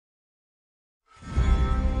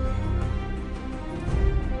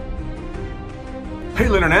Hey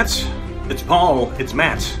Liternets, it's Paul, it's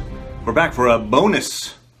Matt. We're back for a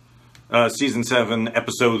bonus Season 7,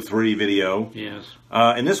 Episode 3 video. Yes.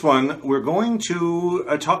 In this one, we're going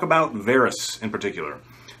to talk about Varys in particular.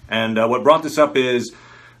 And what brought this up is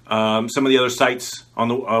some of the other sites on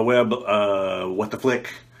the web, What the Flick,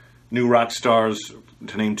 New Rock Stars,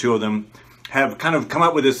 to name two of them, have kind of come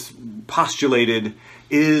up with this postulated,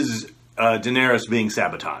 is Daenerys being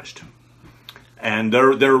sabotaged? And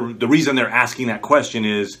the reason they're asking that question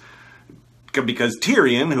is because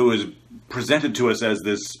Tyrion, who is presented to us as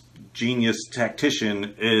this genius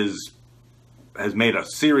tactician, has made a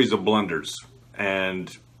series of blunders. And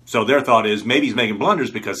so their thought is maybe he's making blunders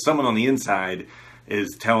because someone on the inside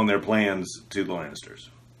is telling their plans to the Lannisters.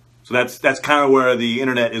 So that's kind of where the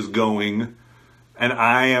internet is going. And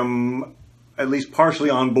I am at least partially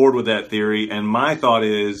on board with that theory. And my thought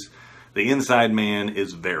is the inside man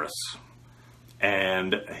is Varys.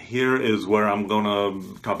 And here is where I'm going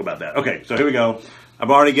to talk about that. Okay, so here we go. I'm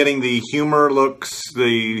already getting the humor looks,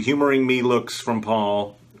 the humoring me looks from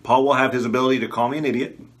Paul. Paul will have his ability to call me an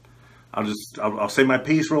idiot. I'll say my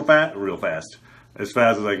piece real fast, as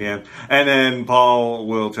fast as I can. And then Paul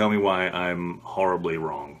will tell me why I'm horribly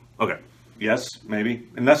wrong. Okay, yes, maybe.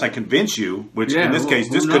 Unless I convince you, which in this case,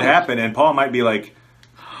 this could happen. And Paul might be like,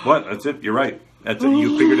 what? That's it. You're right. That's it.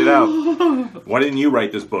 You figured it out. Why didn't you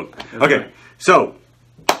write this book? Okay. So,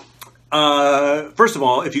 first of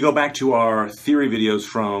all, if you go back to our theory videos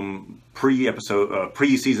from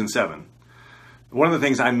pre-season 7, one of the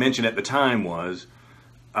things I mentioned at the time was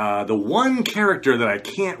the one character that I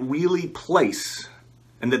can't really place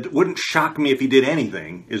and that wouldn't shock me if he did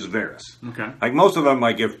anything is Varys. Okay. Like most of them,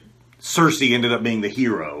 like if Cersei ended up being the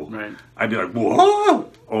hero, right, I'd be like,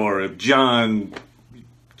 whoa! Or if Jon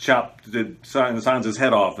chopped the Sansa's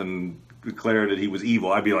head off and declared that he was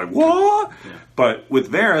evil, I'd be like, what? Yeah. But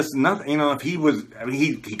with Varys, nothing. You know, if he was, I mean,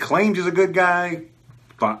 he claimed he's a good guy.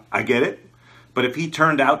 I get it. But if he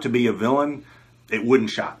turned out to be a villain, it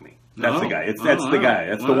wouldn't shock me. That's the guy. That's the guy.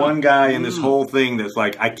 That's the one guy in this whole thing that's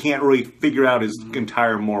like, I can't really figure out his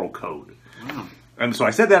entire moral code. Wow. And so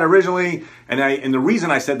I said that originally, and the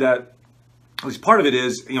reason I said that, at least part of it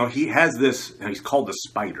is, you know, he has this, he's called the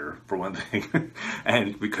Spider, for one thing,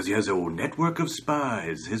 and because he has a network of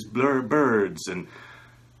spies, his birds, and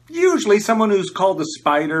usually someone who's called the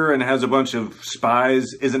Spider and has a bunch of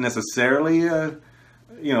spies isn't necessarily, you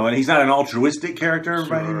know, and he's not an altruistic character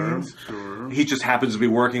by any means. Sure. He just happens to be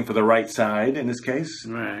working for the right side in this case.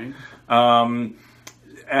 Right.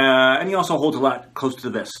 And he also holds a lot close to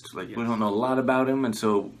the vest. Like, we don't know a lot about him, and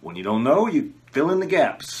so when you don't know, you fill in the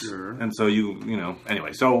gaps. Sure. And so you know,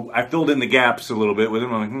 anyway, so I filled in the gaps a little bit with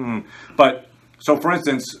him. I'm like, But, so for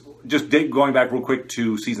instance, just going back real quick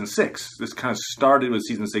to season 6, this kind of started with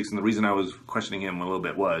season 6, and the reason I was questioning him a little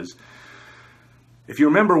bit was, if you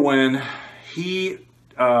remember when he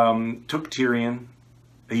took Tyrion,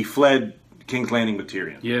 he fled King's Landing with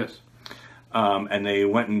Tyrion. Yes. And they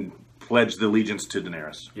went and pledged the allegiance to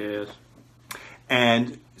Daenerys. Yes.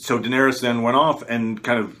 And so Daenerys then went off, and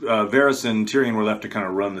kind of Varys and Tyrion were left to kind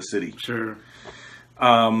of run the city. Sure.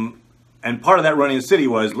 And part of that running the city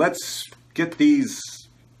was, let's get these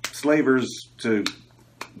slavers to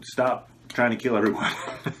stop trying to kill everyone.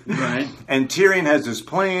 Right. And Tyrion has this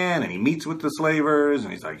plan, and he meets with the slavers,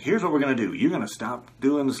 and he's like, here's what we're going to do. You're going to stop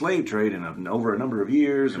doing the slave trade over a number of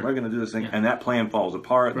years, and we're going to do this thing. Yeah. And that plan falls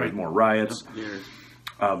apart. Right. There's more riots.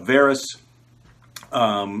 Varys,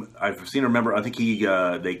 I've seen, I think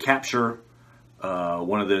they capture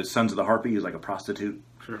one of the sons of the Harpy, who's like a prostitute.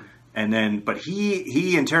 Sure. And then, but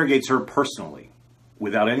he interrogates her personally,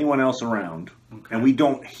 without anyone else around. Okay. And we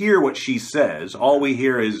don't hear what she says. All we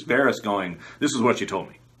hear is Varys going, this is what you told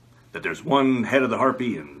me. That there's one head of the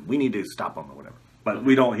Harpy, and we need to stop him or whatever. But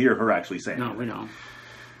we don't hear her actually saying it. No, we don't.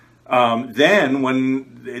 Then,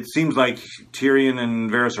 when it seems like Tyrion and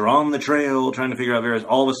Varys are on the trail trying to figure out Varys,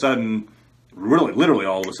 all of a sudden, literally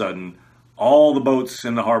all of a sudden, all the boats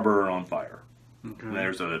in the harbor are on fire. Okay. And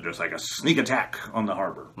there's like a sneak attack on the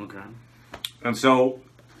harbor. Okay. And so,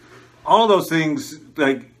 all of those things,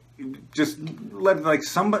 like, just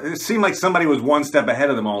it seemed like somebody was one step ahead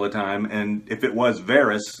of them all the time. And if it was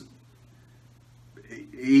Varys,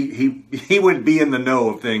 he would be in the know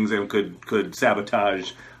of things and could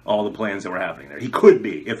sabotage all the plans that were happening there. He could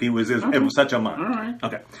be, if he was such a mind. All right.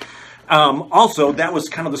 Okay. Also, that was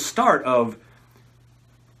kind of the start of,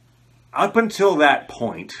 up until that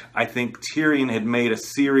point, I think Tyrion had made a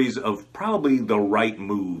series of probably the right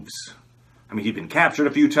moves. I mean, he'd been captured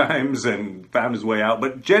a few times and found his way out,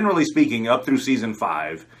 but generally speaking, up through season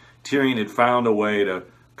 5, Tyrion had found a way to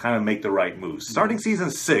kind of make the right moves. Starting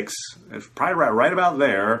season 6, probably right about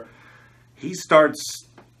there, he starts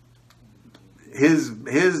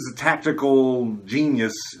his tactical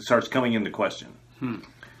genius starts coming into question.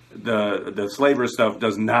 The slaver stuff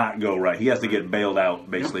does not go right. He has to get bailed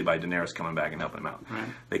out basically by Daenerys coming back and helping him out. Right.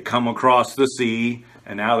 They come across the sea,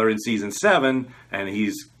 and now they're in season 7, and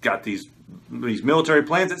he's got these military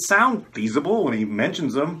plans that sound feasible when he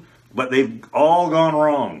mentions them, but they've all gone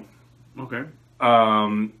wrong. Okay.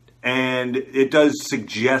 And it does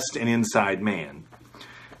suggest an inside man.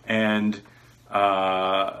 And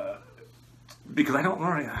because I don't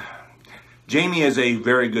know, Jaime is a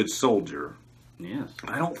very good soldier. Yes.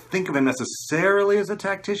 I don't think of him necessarily as a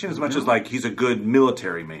tactician as much as like he's a good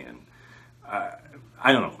military man.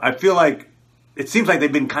 I don't know. I feel like it seems like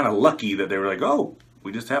they've been kind of lucky that they were like, oh,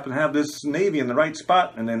 we just happen to have this navy in the right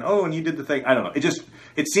spot, and then and you did the thing. I don't know.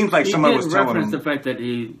 It seems like someone was telling him. He did reference the fact that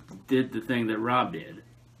he did the thing that Robb did.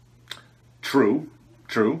 True.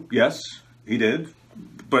 Yes, he did,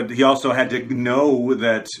 but he also had to know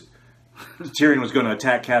that Tyrion was going to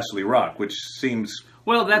attack Casterly Rock, which seems.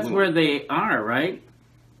 Well, that's where they are, right?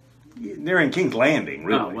 They're in King's Landing,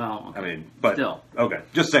 really. Oh, well, okay. I mean, but still. Okay,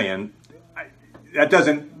 just saying.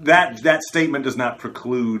 That statement does not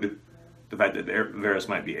preclude the fact that Varys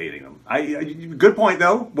might be aiding them. Good point,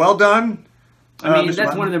 though. Well done. I mean,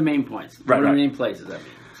 that's one of their main points. Right, one of the main places, I mean.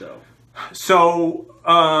 So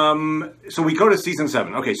we go to season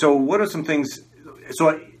 7. Okay, so what are some things?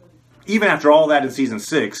 So even after all that in season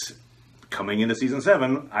 6. Coming into season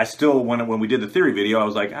 7, I still, when we did the theory video, I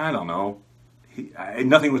was like, I don't know.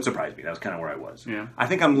 Nothing would surprise me. That was kind of where I was. Yeah. I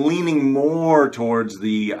think I'm leaning more towards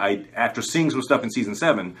after seeing some stuff in season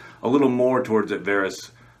 7, a little more towards that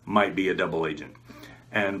Varys might be a double agent.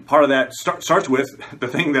 And part of that starts with the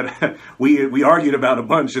thing that we argued about a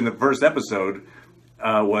bunch in the first episode,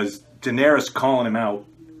 was Daenerys calling him out.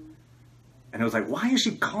 And it was like, why is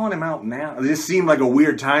she calling him out now? This seemed like a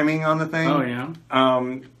weird timing on the thing. Oh, yeah.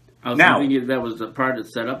 I was thinking that was the part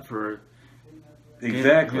that's set up for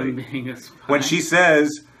exactly him being a spy. When she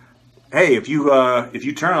says, "Hey, if you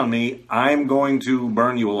turn on me, I'm going to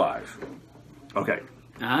burn you alive." Okay.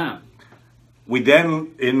 We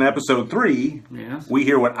then in episode 3, yes, we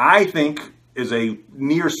hear what I think is a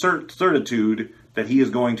near certitude that he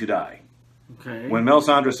is going to die. Okay. When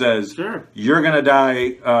Melisandre says, "Sure, you're going to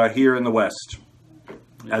die here in the West."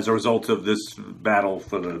 As a result of this battle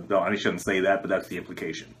for I shouldn't say that, but that's the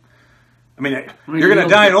implication. I mean, you're going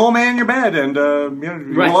to die an old man in your bed, and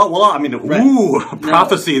right. I mean,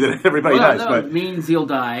 prophecy that everybody dies. No, but it means he'll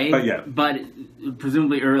die, but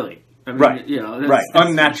presumably early. I mean, right, that's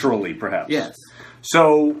unnaturally, perhaps. Yes.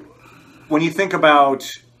 So when you think about,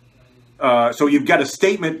 so you've got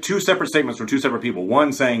two separate statements from two separate people.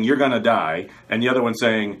 One saying you're going to die, and the other one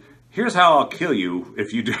saying, "Here's how I'll kill you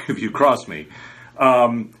if you cross me."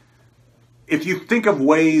 If you think of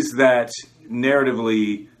ways that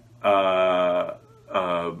narratively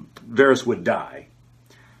Varys would die,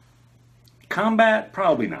 combat,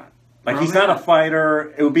 probably not. Like, he's not a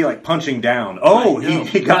fighter. It would be like punching down. Oh,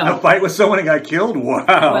 he got in a fight with someone and got killed? Wow.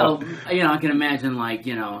 Well, I can imagine,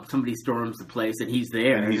 somebody storms the place and he's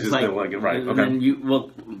there. And he's just right, okay. And then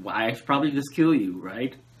I should probably just kill you,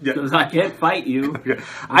 right? Because I can't fight you.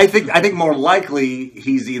 I think more likely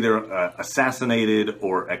he's either assassinated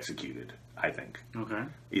or executed. I think. Okay.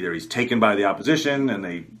 Either he's taken by the opposition and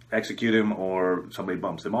they execute him, or somebody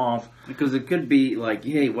bumps him off. Because it could be like,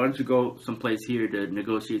 hey, why don't you go someplace here to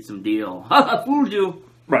negotiate some deal? Ha! Fooled you.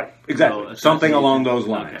 Right. Exactly. So, something along those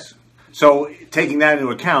lines. Okay. So taking that into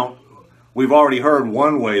account, we've already heard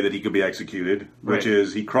one way that he could be executed, which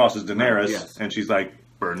is he crosses Daenerys and she's like,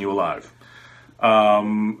 "Burn you alive."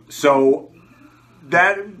 So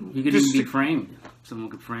that he could even be framed. Someone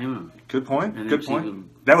could frame him. Good point. Good point.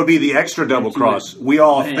 That would be the extra double cross. We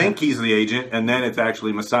all think he's the agent, and then it's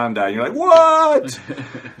actually Missandei, and you're like, "What?"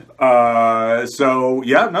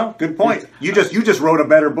 Good point. You just wrote a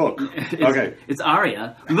better book. Okay, it's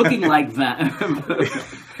Arya looking like that.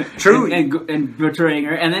 True, and betraying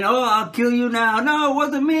her, and then I'll kill you now. No, it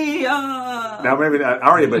wasn't me. Now maybe not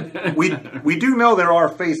Arya, but we do know there are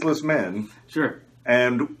faceless men. Sure,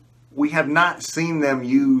 and we have not seen them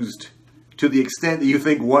used to the extent that you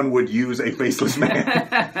think one would use a faceless man.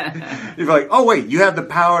 You're like, oh wait, you have the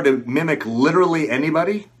power to mimic literally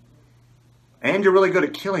anybody? And you're really good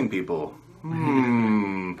at killing people.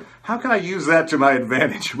 How can I use that to my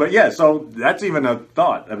advantage? But yeah, so that's even a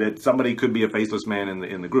thought of it. Somebody could be a faceless man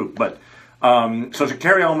in the group. But so to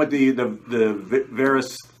carry on with the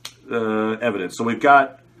Varys evidence. So we've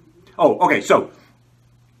got, so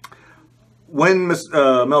when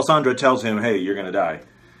Melisandre tells him, "Hey, you're going to die,"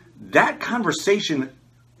 that conversation,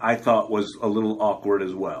 I thought, was a little awkward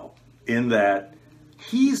as well, in that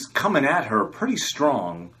he's coming at her pretty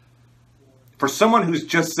strong for someone who's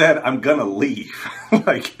just said, I'm gonna leave.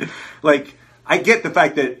 like, I get the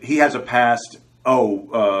fact that he has a past.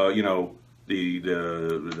 The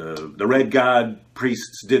Red God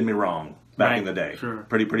priests did me wrong back in the day. Sure.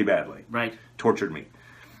 Pretty badly. Right. Tortured me.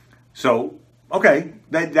 So, okay,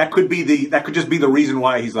 that could just be the reason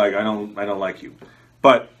why he's like, I don't like you.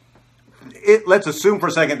 But let's assume for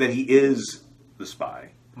a second that he is the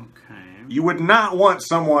spy. Okay. You would not want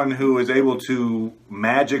someone who is able to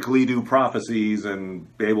magically do prophecies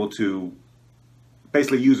and be able to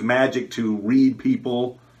basically use magic to read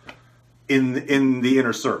people in the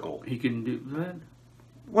inner circle. He can do that?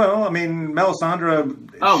 Well, I mean, Melisandre,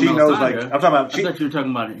 she Melisandre. knows, like, I'm talking about... I thought you were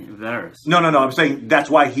talking about Varys. No, I'm saying that's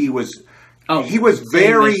why he was... he was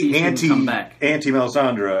very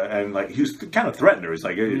anti-Melisandre, and, like, he was kind of threatened her. He's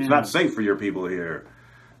like, it's not safe for your people here.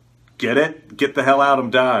 Get it? Get the hell out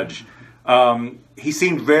of Dodge. He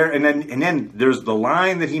seemed very... And then there's the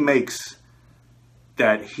line that he makes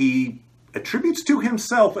that he attributes to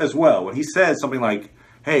himself as well. When he says something like,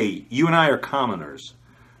 hey, you and I are commoners.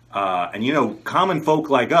 And, common folk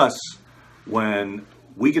like us, when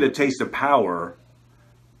we get a taste of power,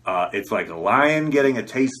 it's like a lion getting a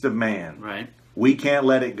taste of man. Right. We can't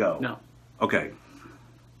let it go. No. Okay.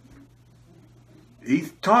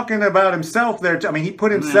 He's talking about himself there. I mean, he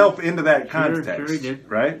put himself into that context. Sure he did.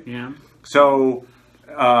 Right? Yeah. So,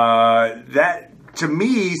 that, to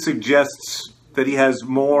me, suggests that he has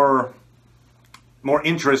more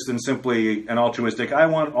interest in simply an altruistic, I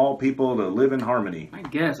want all people to live in harmony. I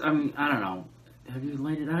guess. I mean, I don't know. Have you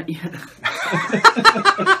laid it out yet?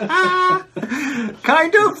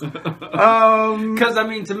 Kind of. Because, I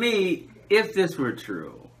mean, to me, if this were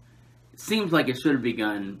true, it seems like it should have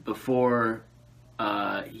begun before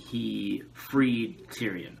he freed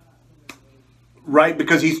Tyrion. Right,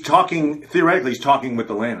 because theoretically, he's talking with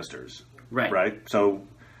the Lannisters. Right. Right? So...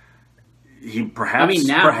 perhaps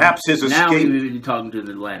his escape... Now he's talking to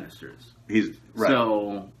the Lannisters. He's right.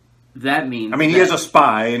 So that means... he is a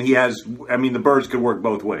spy, and he has... the birds could work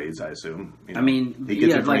both ways, I assume. he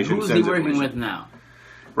gets information, who's he working with now?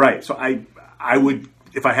 Right. So I would...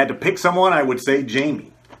 If I had to pick someone, I would say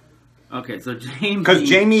Jaime. Okay, so Jaime... Because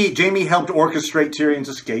Jaime helped orchestrate Tyrion's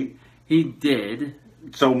escape. He did.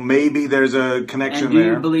 So maybe there's a connection there. And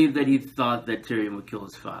do you believe that he thought that Tyrion would kill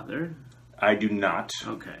his father? I do not.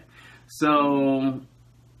 Okay. So,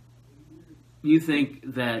 you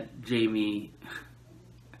think that Jaime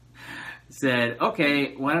said,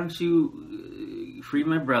 okay, why don't you free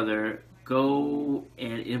my brother, go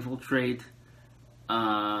and infiltrate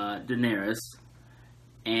Daenerys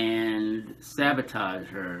and sabotage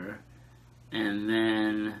her, and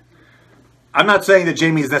then... I'm not saying that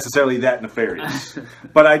Jaime is necessarily that nefarious,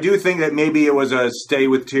 but I do think that maybe it was a stay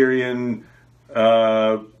with Tyrion...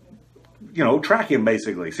 track him,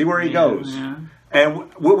 basically. See where he goes. Yeah.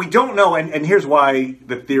 And what we don't know, and here's why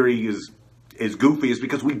the theory is goofy, is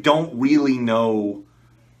because we don't really know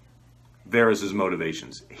Varys'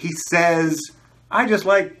 motivations. He says, I just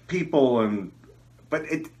like people, but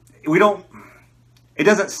it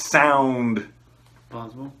doesn't sound...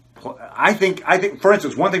 Plausible? I think, for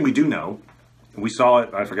instance, one thing we do know, we saw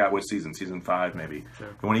it, I forgot which season 5 maybe, sure.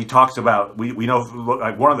 When he talks about, we know,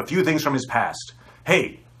 like, one of the few things from his past,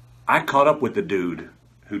 hey, I caught up with the dude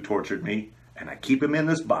who tortured me, and I keep him in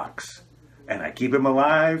this box, and I keep him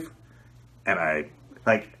alive, and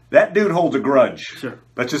that dude holds a grudge. Sure.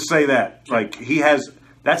 Let's just say that. Sure. Like,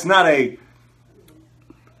 it's not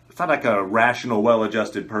like a rational,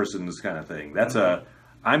 well-adjusted person's kind of thing. That's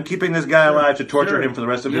I'm keeping this guy alive to torture him for the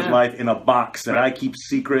rest of his life in a box that I keep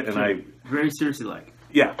secret, and Very seriously like.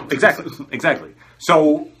 Yeah, exactly.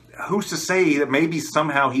 So, who's to say that maybe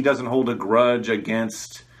somehow he doesn't hold a grudge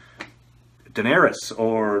against Daenerys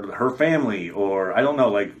or her family, or I don't know.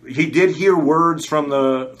 Like, he did hear words from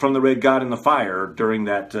the Red God in the fire during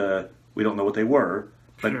that. We don't know what they were,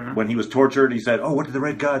 but when he was tortured, he said, "Oh, what did the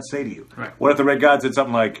Red God say to you?" Right. What if the Red God said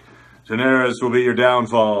something like, "Daenerys will be your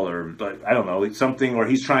downfall," or like, I don't know, like something, or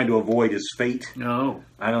he's trying to avoid his fate. No,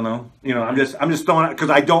 I don't know. I'm just throwing out because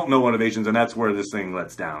I don't know motivations, and that's where this thing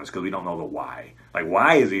lets down. Is because we don't know the why. Like,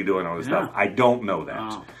 why is he doing all this stuff? I don't know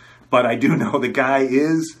that, but I do know the guy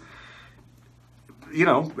is. This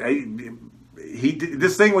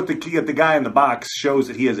thing with the guy in the box shows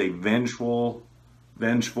that he is a vengeful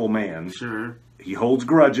man. Sure. He holds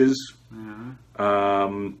grudges.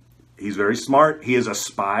 Yeah. He's very smart. He is a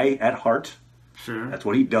spy at heart. Sure. That's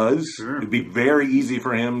what he does. Sure. It'd be very easy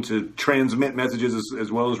for him to transmit messages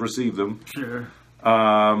as well as receive them. Sure.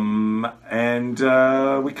 And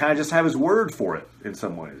we kind of just have his word for it in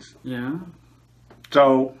some ways. Yeah.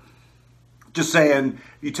 So Just saying,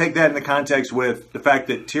 you take that into context with the fact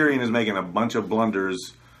that Tyrion is making a bunch of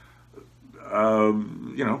blunders.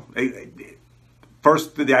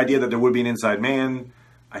 First, the idea that there would be an inside man,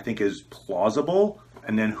 I think, is plausible.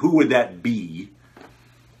 And then who would that be?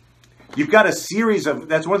 You've got a series of...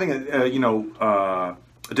 That's one thing,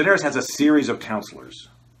 Daenerys has a series of counselors.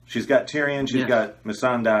 She's got Tyrion, she's got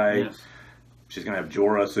Missandei. Yes. She's going to have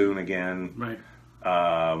Jorah soon again. Right.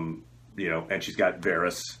 And she's got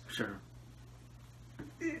Varys. Sure.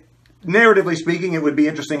 Narratively speaking, it would be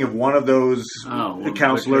interesting if one of those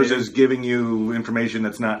counselors is giving you information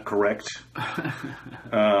that's not correct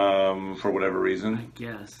for whatever reason. I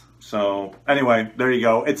guess. So anyway, there you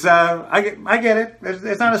go. It's I get it.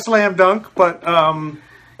 It's not a slam dunk, but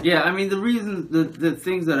yeah. I mean, the reason the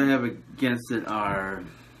things that I have against it are,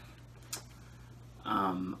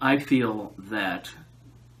 I feel that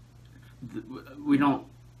we don't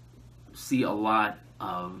see a lot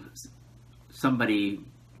of somebody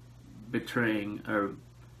betraying or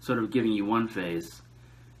sort of giving you one face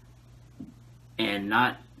and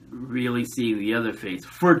not really seeing the other face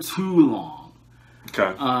for too long.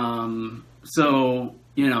 Okay. So,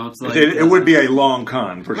 it's like... It would be a long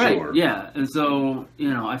con, for right, sure. Yeah. And so,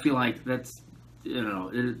 I feel like that's,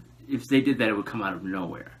 if they did that, it would come out of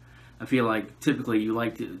nowhere. I feel like typically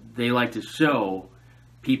they like to show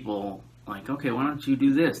people like, okay, why don't you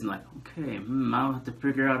do this? And like, okay, I'll have to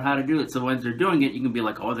figure out how to do it. So when they're doing it, you can be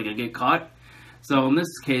like, oh, are they going to get caught? So in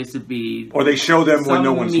this case, it'd be... Or they show them when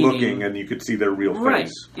no one's looking and you could see their real face. Right,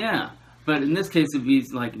 yeah. But in this case, it'd be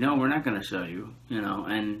like, no, we're not going to show you,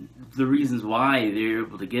 and the reasons why they're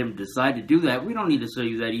able to get him to decide to do that, we don't need to show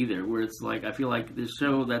you that either, where it's like, I feel like this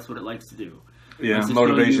show, that's what it likes to do. Yeah,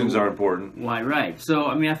 motivations are important. Why, right. So,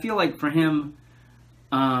 I mean, I feel like for him,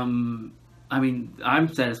 I'm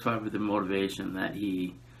satisfied with the motivation that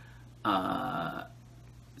he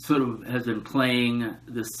sort of has been playing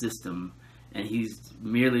the system, and he's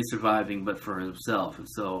merely surviving, but for himself. And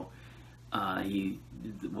so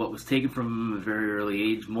what was taken from him at a very early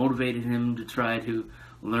age motivated him to try to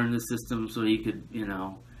learn the system so he could,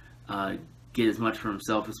 get as much for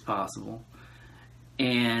himself as possible.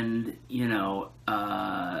 And,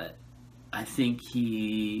 I think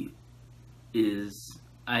he is...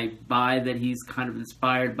 I buy that he's kind of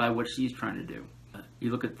inspired by what she's trying to do.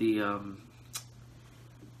 You look at the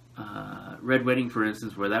Red Wedding, for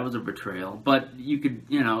instance, where that was a betrayal. But you could,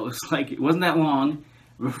 it's like, it wasn't that long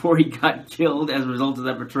before he got killed as a result of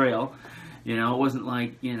that betrayal. It wasn't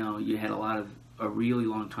like, you had a really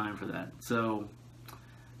long time for that. So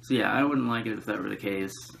yeah, I wouldn't like it if that were the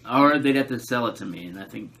case. Or they'd have to sell it to me, and I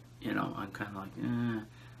think, I'm kind of like,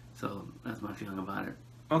 So that's my feeling about it.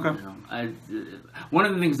 Okay. One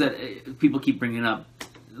of the things that people keep bringing up,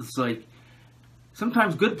 it's like,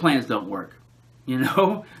 sometimes good plans don't work.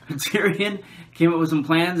 Tyrion came up with some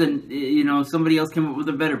plans, and somebody else came up with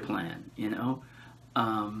a better plan.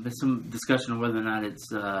 There's some discussion of whether or not it's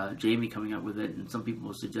Jaime coming up with it, and some people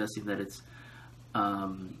are suggesting that it's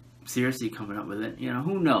Cersei coming up with it.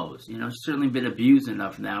 Who knows? She's certainly been abused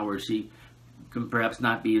enough now where she can perhaps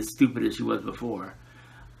not be as stupid as she was before.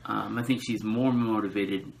 I think she's more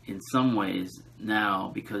motivated in some ways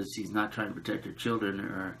now because she's not trying to protect her children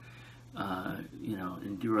or,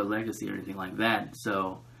 endure a legacy or anything like that.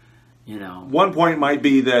 So, One point might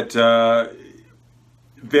be that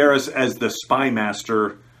Varys, as the spy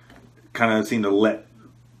master, kind of seemed to let...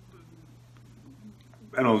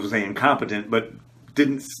 I don't know if I was saying incompetent, but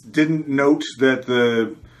didn't note that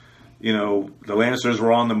the Lannisters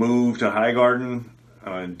were on the move to Highgarden.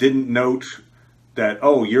 Didn't note that,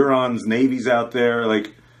 Euron's navy's out there.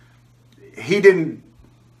 Like, he didn't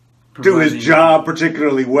do his job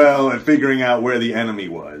particularly well at figuring out where the enemy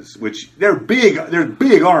was, which they're big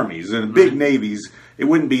armies and big navies. It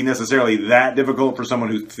wouldn't be necessarily that difficult for someone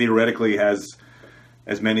who theoretically has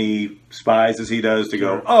as many spies as he does to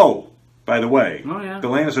go, by the way, the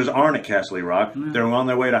Lannisters aren't at Castle Rock. Yeah. They're on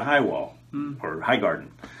their way to Highwall or Highgarden.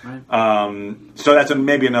 Right. So that's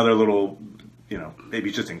maybe another little... maybe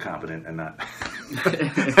he's just incompetent and not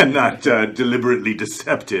and not deliberately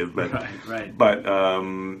deceptive, but right. But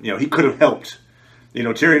he could have helped.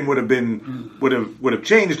 Tyrion would have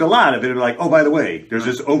changed a lot if it had like, by the way, there's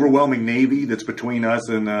this overwhelming navy that's between us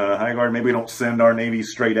and Highgarden. Maybe we don't send our navy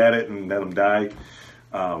straight at it and let them die.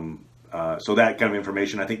 So that kind of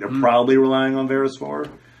information, I think they're probably relying on Varys for,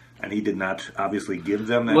 and he did not obviously give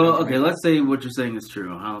them that. Well, okay, let's say what you're saying is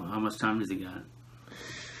true. How much time does he got?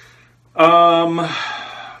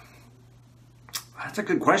 That's a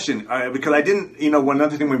good question because I didn't. One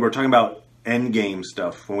other thing we were talking about Endgame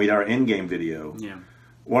stuff when we did our Endgame video. Yeah.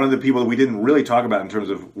 one of the people that we didn't really talk about in terms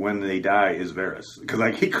of when they die is Varys. Because,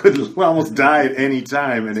 like, he could almost die at any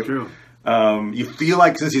time. And it's true. You feel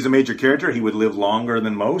like since he's a major character, he would live longer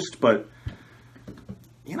than most. But,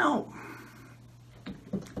 you know,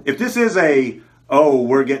 if this is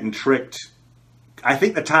we're getting tricked, I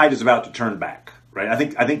think the tide is about to turn back, right? I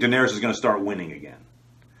think Daenerys is going to start winning again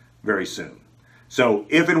very soon. So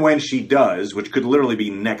if and when she does, which could literally be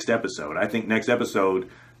next episode, I think next episode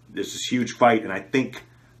there's this huge fight, and I think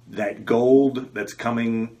that gold that's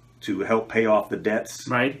coming to help pay off the debts,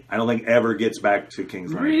 right? I don't think ever gets back to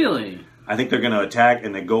King's Landing. Really? I think they're going to attack,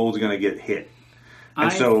 and the gold's going to get hit.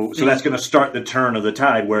 And so that's going to start the turn of the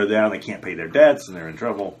tide where now they can't pay their debts and they're in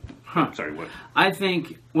trouble. Huh. Sorry, what? I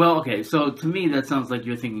think, well, okay, so to me that sounds like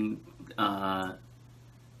you're thinking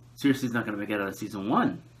Cersei's not going to make it out of season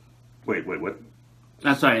 1. Wait, what?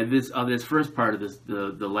 I'm sorry, this first part of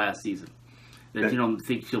the last season. That you don't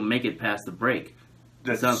think she'll make it past the break.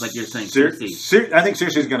 That sounds like you're saying Cersei. I think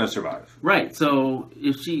Cersei's going to survive. Right, so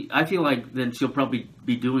I feel like then she'll probably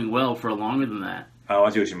be doing well for longer than that. Oh, I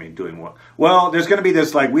see what you mean, doing well. Well, there's going to be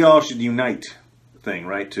this, like, we all should unite thing,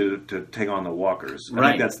 right, to take on the walkers.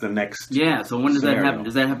 I think that's the next so when does that happen?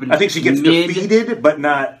 Does that happen I think she gets defeated, but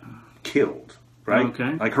not killed, right?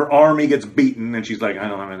 Okay. Like, her army gets beaten, and she's like, I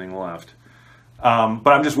don't have anything left. But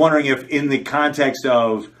I'm just wondering if, in the context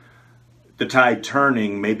of the tide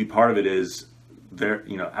turning, maybe part of it is there.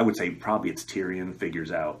 You know, I would say probably it's Tyrion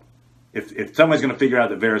figures out if someone's going to figure out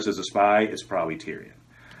that Varys is a spy, it's probably Tyrion,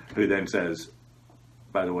 who then says,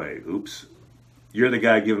 "By the way, oops, you're the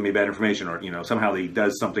guy giving me bad information," or somehow he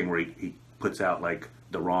does something where he puts out like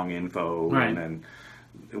the wrong info, right. And then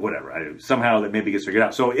whatever. Somehow that maybe gets figured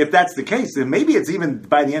out. So if that's the case, then maybe it's even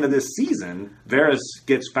by the end of this season, Varys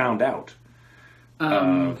gets found out.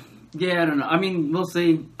 Yeah, I don't know. I mean, we'll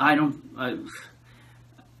see. I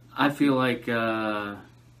feel like, yeah.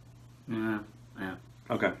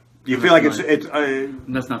 Okay. You feel like it's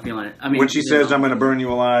that's not feeling it. I mean, when she says, "I'm going to burn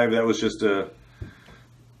you alive," that was just I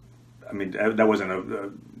mean, that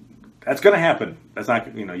wasn't that's going to happen. That's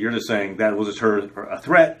not, you're just saying that was just a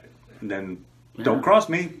threat, and then don't cross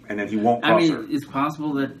me, and then he won't cross her. It's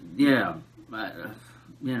possible that,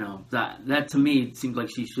 that to me it seems like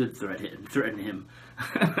she should threaten him.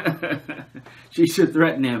 She should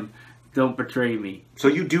threaten him. Don't betray me. So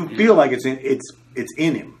you do feel like it's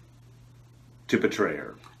in him to betray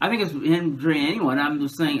her. I think it's him betraying anyone. I'm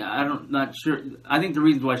just saying not sure. I think the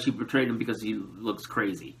reason why she betrayed him because he looks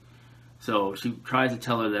crazy. So she tries to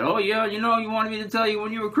tell her that, oh yeah, you wanted me to tell you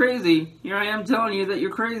when you were crazy. Here I am telling you that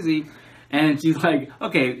you're crazy. And she's like,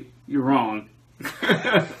 okay, you're wrong.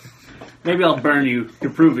 Maybe I'll burn you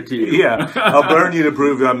to prove it to you. Yeah, I'll burn you to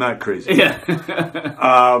prove I'm not crazy. Yeah.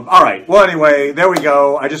 All right. Well, anyway, there we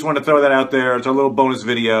go. I just want to throw that out there. It's a little bonus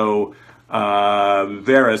video.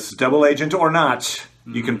 Varys, double agent or not,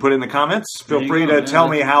 you can put in the comments. Feel free to tell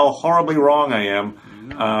me how horribly wrong I am,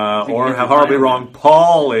 or how horribly wrong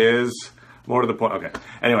Paul is. More to the point. Okay.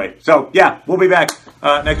 Anyway, so yeah, we'll be back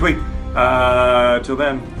next week. Till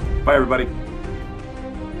then, bye everybody.